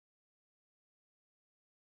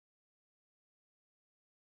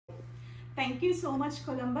Thank you so much,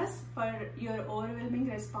 Columbus, for your overwhelming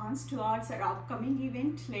response towards our upcoming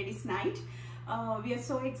event, Ladies Night. We are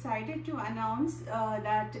so excited to announce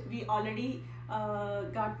that we already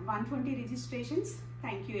got 120 registrations.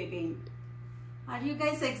 Thank you again. Are you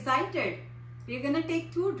guys excited? We're gonna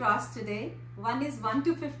take 2 draws today. One is 1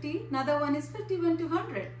 to 50, another one is 51 to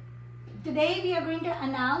 100. Today we are going to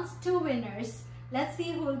announce 2 winners. Let's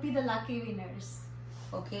see who will be the lucky winners.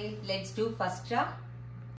 Okay, let's do first draw.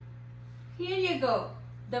 Here you go.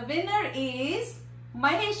 The winner is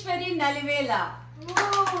Maheshwari Nalivela.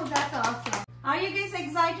 Whoa, that's awesome. Are you guys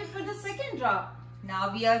excited for the second draw?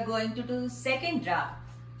 Now we are going to do second draw.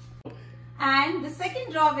 And the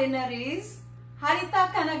second draw winner is Harita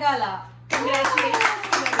Kanagala. Congratulations.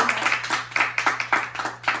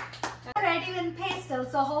 We're ready with pastel,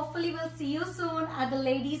 so hopefully we'll see you soon at the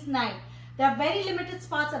Ladies Night. There are very limited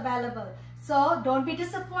spots available, so don't be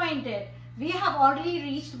disappointed. We have already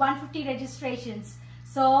reached 150 registrations,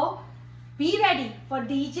 so be ready for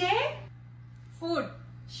DJ, Food,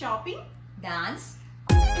 Shopping, Dance,